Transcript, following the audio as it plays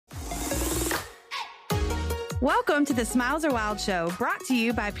Welcome to the Smiles Are Wild show, brought to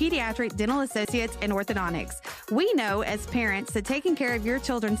you by Pediatric Dental Associates and Orthodontics. We know as parents that taking care of your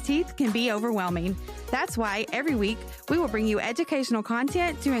children's teeth can be overwhelming. That's why every week we will bring you educational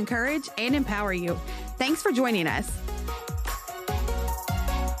content to encourage and empower you. Thanks for joining us.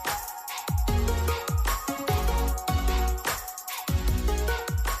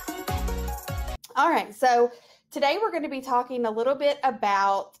 All right, so today we're going to be talking a little bit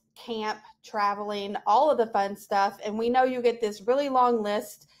about camp, traveling, all of the fun stuff. And we know you get this really long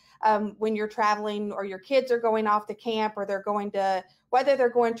list when you're traveling or your kids are going off to camp, or they're going to, whether they're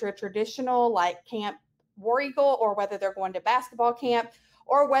going to a traditional like Camp War Eagle, or whether they're going to basketball camp,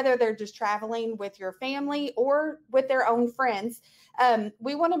 or whether they're just traveling with your family or with their own friends.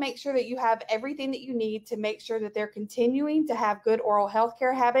 We want to make sure that you have everything that you need to make sure that they're continuing to have good oral health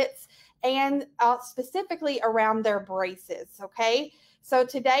care habits, and specifically around their braces, okay? So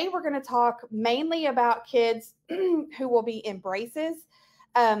today we're going to talk mainly about kids who will be in braces,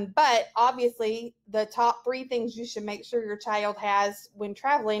 but obviously the top 3 things you should make sure your child has when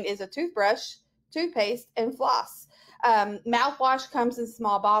traveling is a toothbrush, toothpaste, and floss. Mouthwash comes in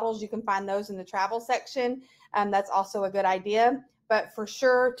small bottles. You can find those in the travel section. That's also a good idea, but for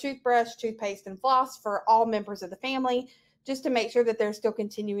sure, toothbrush, toothpaste, and floss for all members of the family, just to make sure that they're still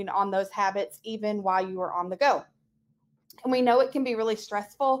continuing on those habits even while you are on the go. And we know it can be really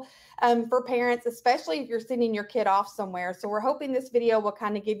stressful for parents, especially if you're sending your kid off somewhere. So we're hoping this video will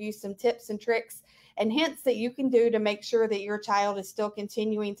kind of give you some tips and tricks and hints that you can do to make sure that your child is still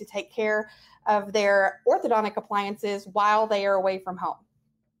continuing to take care of their orthodontic appliances while they are away from home.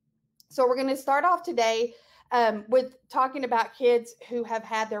 So we're going to start off today with talking about kids who have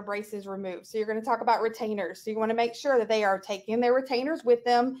had their braces removed. So you're going to talk about retainers. So you want to make sure that they are taking their retainers with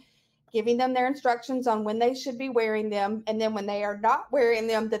them, giving them their instructions on when they should be wearing them, and then when they are not wearing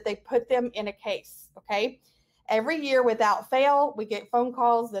them, that they put them in a case, okay? Every year without fail, we get phone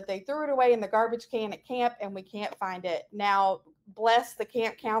calls that they threw it away in the garbage can at camp and we can't find it. Now, bless the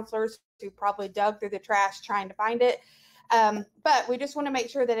camp counselors who probably dug through the trash trying to find it. But we just want to make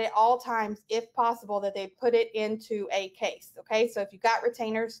sure that at all times, if possible, that they put it into a case, okay? So if you got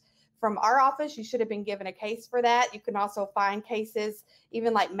retainers from our office, you should have been given a case for that. You can also find cases,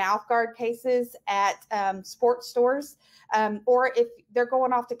 even like mouth guard cases at sports stores. Or if they're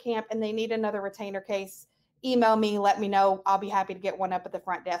going off to camp and they need another retainer case, email me, let me know. I'll be happy to get one up at the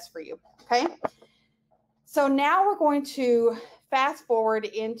front desk for you, okay? So now we're going to fast forward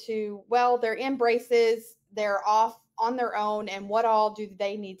into, well, they're in braces, they're off on their own, and what all do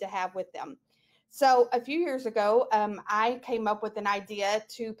they need to have with them? So a few years ago, I came up with an idea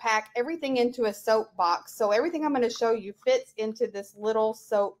to pack everything into a soap box. So everything I'm going to show you fits into this little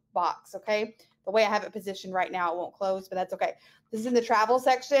soap box, okay? The way I have it positioned right now, it won't close, but that's okay. This is in the travel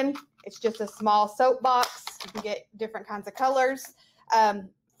section. It's just a small soap box. You can get different kinds of colors.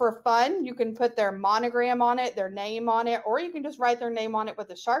 For fun, you can put their monogram on it, their name on it, or you can just write their name on it with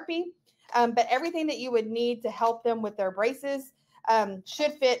a Sharpie. But everything that you would need to help them with their braces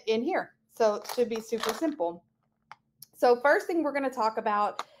should fit in here. So it should be super simple. So first thing we're going to talk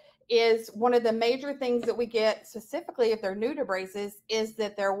about is one of the major things that we get, specifically if they're new to braces, is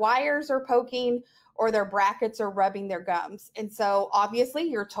that their wires are poking or their brackets are rubbing their gums. And so obviously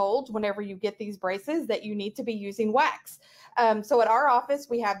you're told whenever you get these braces that you need to be using wax. So at our office,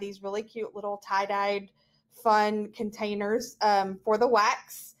 we have these really cute little tie-dyed fun containers for the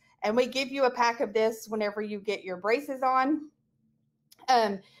wax. And we give you a pack of this whenever you get your braces on.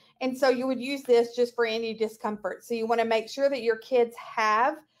 And so you would use this just for any discomfort. So you want to make sure that your kids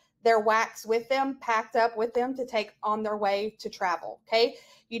have their wax with them, packed up with them to take on their way to travel, okay?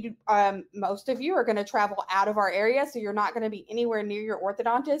 Most of you are going to travel out of our area, so you're not going to be anywhere near your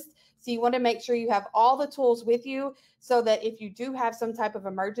orthodontist. So you want to make sure you have all the tools with you so that if you do have some type of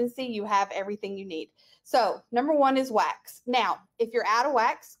emergency, you have everything you need. So number 1 is wax. Now, if you're out of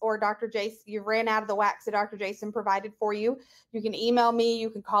wax or Dr. Jason, you ran out of the wax that Dr. Jason provided for you, you can email me,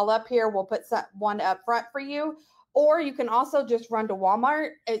 you can call up here, we'll put one up front for you. Or you can also just run to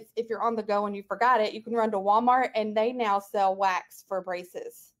Walmart. If you're on the go and you forgot it, you can run to Walmart and they now sell wax for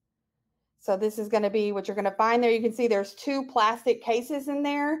braces. So this is going to be what you're going to find there. You can see there's 2 plastic cases in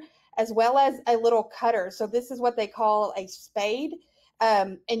there as well as a little cutter. So this is what they call a spade.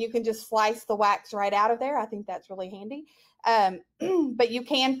 And you can just slice the wax right out of there. I think that's really handy. But you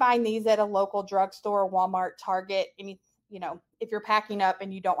can find these at a local drugstore, Walmart, Target, if you're packing up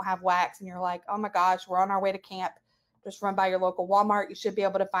and you don't have wax and you're like, oh my gosh, we're on our way to camp, just run by your local Walmart. You should be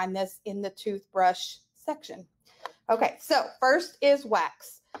able to find this in the toothbrush section. Okay, so first is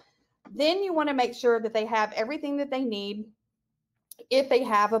wax. Then you want to make sure that they have everything that they need if they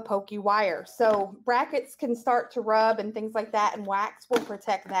have a pokey wire. So brackets can start to rub and things like that, and wax will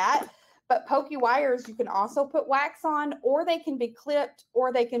protect that. But pokey wires, you can also put wax on, or they can be clipped,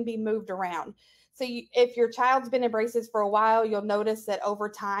 or they can be moved around. So if your child's been in braces for a while, you'll notice that over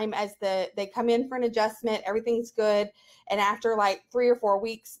time, as they come in for an adjustment, everything's good. And after like 3 or 4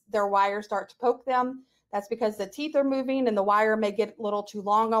 weeks, their wires start to poke them. That's because the teeth are moving and the wire may get a little too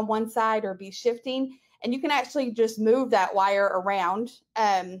long on one side or be shifting. And you can actually just move that wire around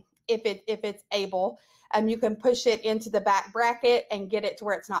if it's able. You can push it into the back bracket and get it to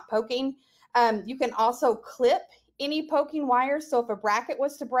where it's not poking. You can also clip any poking wires. So if a bracket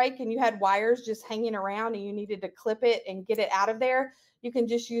was to break and you had wires just hanging around and you needed to clip it and get it out of there, you can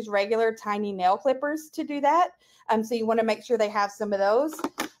just use regular tiny nail clippers to do that. So you want to make sure they have some of those.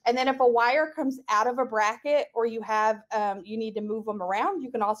 And then if a wire comes out of a bracket, or you have you need to move them around,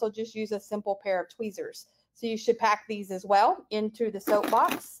 you can also just use a simple pair of tweezers. So you should pack these as well into the soap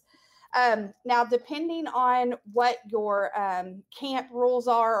box. Now, depending on what your camp rules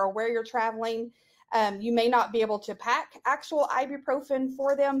are or where you're traveling, you may not be able to pack actual ibuprofen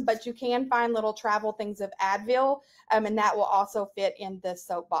for them, but you can find little travel things of Advil, and that will also fit in the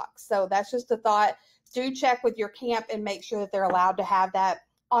soap box. So that's just a thought. Do check with your camp and make sure that they're allowed to have that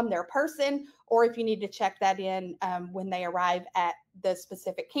on their person, or if you need to check that in when they arrive at the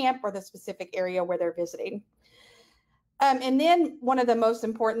specific camp or the specific area where they're visiting. And then one of the most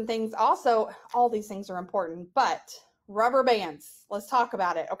important things, also, all these things are important, but rubber bands. Let's talk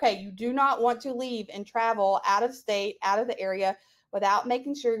about it. Okay, you do not want to leave and travel out of state, out of the area, without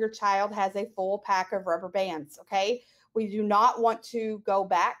making sure your child has a full pack of rubber bands, okay? We do not want to go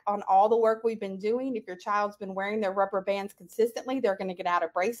back on all the work we've been doing. If your child's been wearing their rubber bands consistently, they're going to get out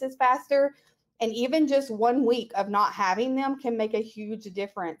of braces faster. And even just 1 week of not having them can make a huge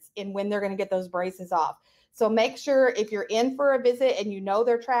difference in when they're going to get those braces off. So make sure if you're in for a visit and you know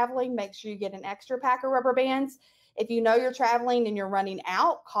they're traveling, make sure you get an extra pack of rubber bands. If you know you're traveling and you're running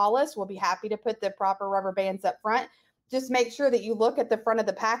out, call us. We'll be happy to put the proper rubber bands up front. Just make sure that you look at the front of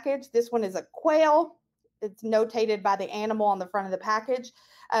the package. This one is a quail. It's notated by the animal on the front of the package.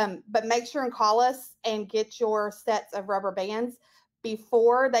 But make sure and call us and get your sets of rubber bands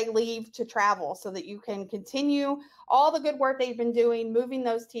before they leave to travel, so that you can continue all the good work they've been doing, moving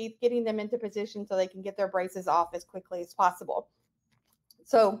those teeth, getting them into position so they can get their braces off as quickly as possible.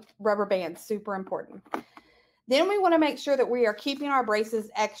 So rubber bands, super important. Then we want to make sure that we are keeping our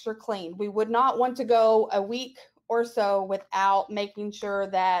braces extra clean. We would not want to go a week or so without making sure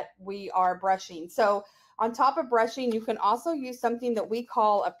that we are brushing. So on top of brushing, you can also use something that we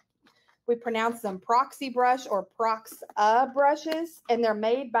call we pronounce them proxy brush or proxa brushes, and they're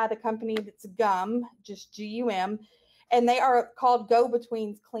made by the company that's Gum, just G-U-M, and they are called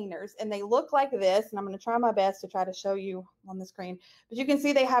go-betweens cleaners, and they look like this, and I'm going to try my best to try to show you on the screen, but you can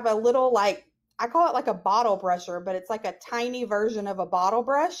see they have a little, like, I call it like a bottle brusher, but it's like a tiny version of a bottle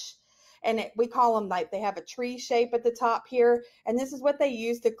brush, and we call them, like, they have a tree shape at the top here, and this is what they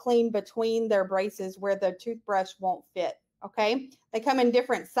use to clean between their braces where the toothbrush won't fit. Okay, they come in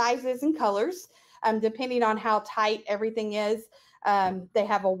different sizes and colors, depending on how tight everything is. They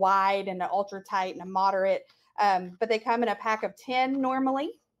have a wide and an ultra tight and a moderate, but they come in a pack of 10 normally.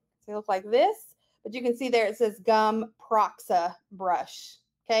 So they look like this, but you can see there it says Gum Proxa brush.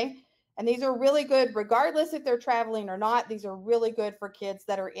 Okay, and these are really good regardless if they're traveling or not. These are really good for kids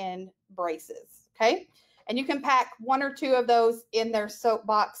that are in braces. Okay, and you can pack 1 or 2 of those in their soap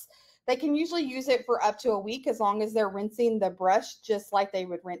box. They can usually use it for up to a week as long as they're rinsing the brush just like they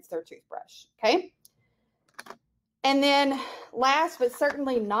would rinse their toothbrush, okay? And then last but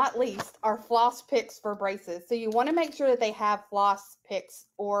certainly not least are floss picks for braces. So you want to make sure that they have floss picks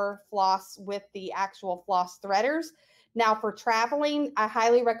or floss with the actual floss threaders. Now for traveling, I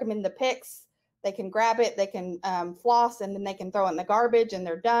highly recommend the picks. They can grab it, they can floss, and then they can throw it in the garbage and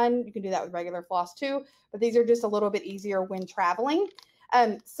they're done. You can do that with regular floss too, but these are just a little bit easier when traveling.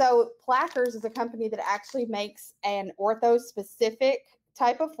 So Plackers is a company that actually makes an ortho-specific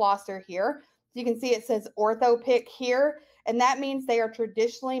type of flosser here. You can see it says Ortho Pick here, and that means they are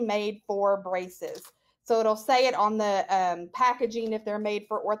traditionally made for braces. So it'll say it on the packaging if they're made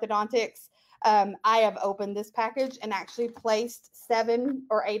for orthodontics. I have opened this package and actually placed 7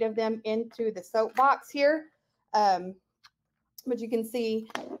 or 8 of them into the soap box here. But you can see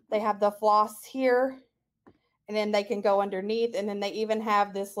they have the floss here, and then they can go underneath, and then they even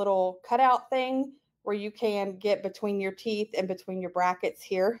have this little cutout thing where you can get between your teeth and between your brackets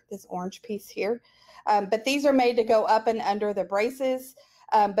here, this orange piece here. But these are made to go up and under the braces,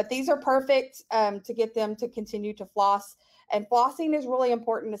 but these are perfect to get them to continue to floss. And flossing is really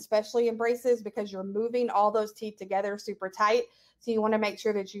important, especially in braces, because you're moving all those teeth together super tight. So you want to make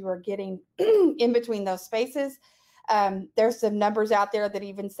sure that you are getting in between those spaces. There's some numbers out there that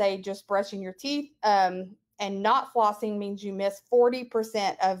even say just brushing your teeth and not flossing means you miss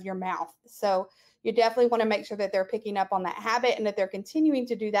 40% of your mouth. So you definitely want to make sure that they're picking up on that habit and that they're continuing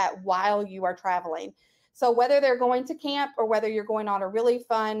to do that while you are traveling. So whether they're going to camp or whether you're going on a really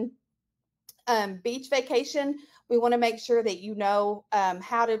fun beach vacation, we want to make sure that you know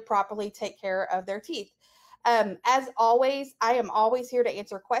how to properly take care of their teeth. As always, I am always here to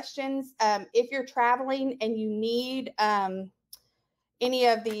answer questions. If you're traveling and you need any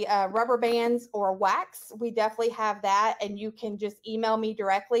of the rubber bands or wax, we definitely have that, and you can just email me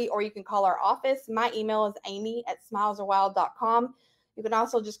directly or you can call our office. My email is amy@smilesarewild.com. You can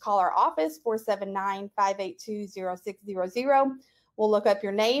also just call our office, 479-582-0600. We'll look up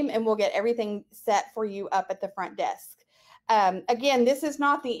your name and we'll get everything set for you up at the front desk. Again, this is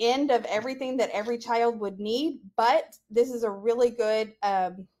not the end of everything that every child would need, but this is a really good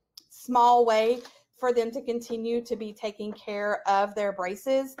small way for them to continue to be taking care of their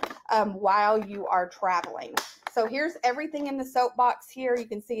braces while you are traveling. So here's everything in the soap box here. You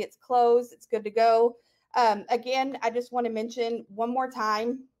can see it's closed. It's good to go. Again, I just want to mention one more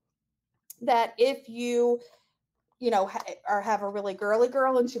time that if you or have a really girly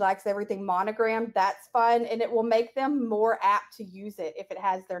girl and she likes everything monogrammed, that's fun. And it will make them more apt to use it if it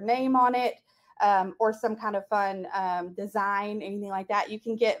has their name on it or some kind of fun design, anything like that. You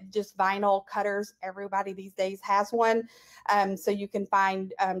can get just vinyl cutters. Everybody these days has one. So you can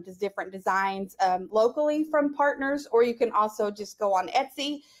find just different designs locally from partners, or you can also just go on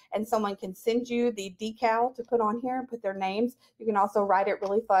Etsy and someone can send you the decal to put on here and put their names. You can also write it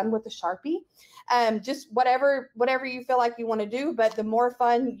really fun with a Sharpie. Just whatever you feel like you want to do, but the more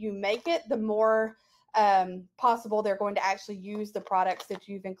fun you make it, the more possible they're going to actually use the products that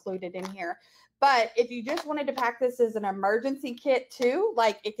you've included in here. But if you just wanted to pack this as an emergency kit too,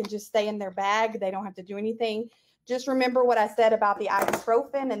 like it can just stay in their bag, they don't have to do anything. Just remember what I said about the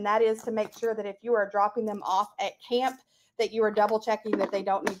ibuprofen, and that is to make sure that if you are dropping them off at camp, that you are double checking that they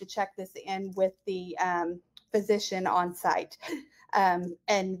don't need to check this in with the physician on site.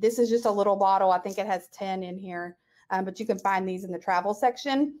 And this is just a little bottle. I think it has 10 in here, but you can find these in the travel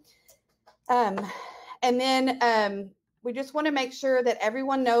section. And then we just want to make sure that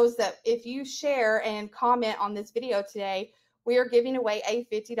everyone knows that if you share and comment on this video today, we are giving away a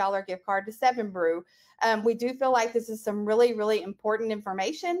 $50 gift card to 7BREW. We do feel like this is some really, really important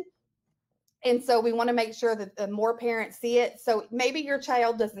information. And so we want to make sure that the more parents see it. So maybe your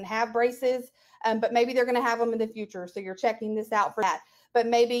child doesn't have braces, but maybe they're going to have them in the future. So you're checking this out for that. But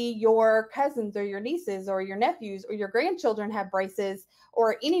maybe your cousins or your nieces or your nephews or your grandchildren have braces,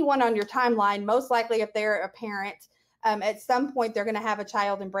 or anyone on your timeline, most likely if they're a parent, at some point they're going to have a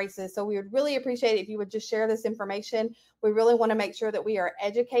child in braces. So we would really appreciate it if you would just share this information. We really want to make sure that we are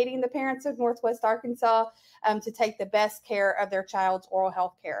educating the parents of Northwest Arkansas to take the best care of their child's oral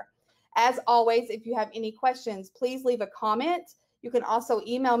health care. As always, if you have any questions, please leave a comment. You can also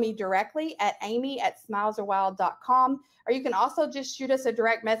email me directly at amy@smilesarewild.com, or you can also just shoot us a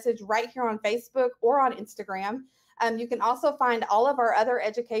direct message right here on Facebook or on Instagram. You can also find all of our other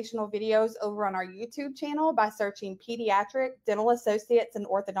educational videos over on our YouTube channel by searching Pediatric Dental Associates and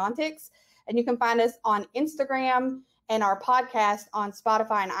Orthodontics. And you can find us on Instagram and our podcast on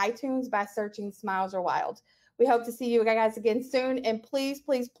Spotify and iTunes by searching Smiles Are Wild. We hope to see you guys again soon. And please,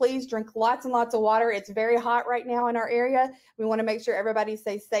 please, please drink lots and lots of water. It's very hot right now in our area. We want to make sure everybody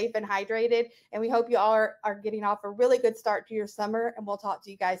stays safe and hydrated. And we hope you all are getting off a really good start to your summer. And we'll talk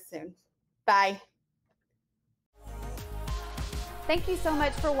to you guys soon. Bye. Thank you so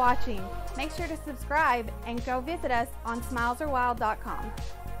much for watching. Make sure to subscribe and go visit us on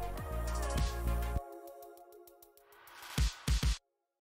smilesarewild.com.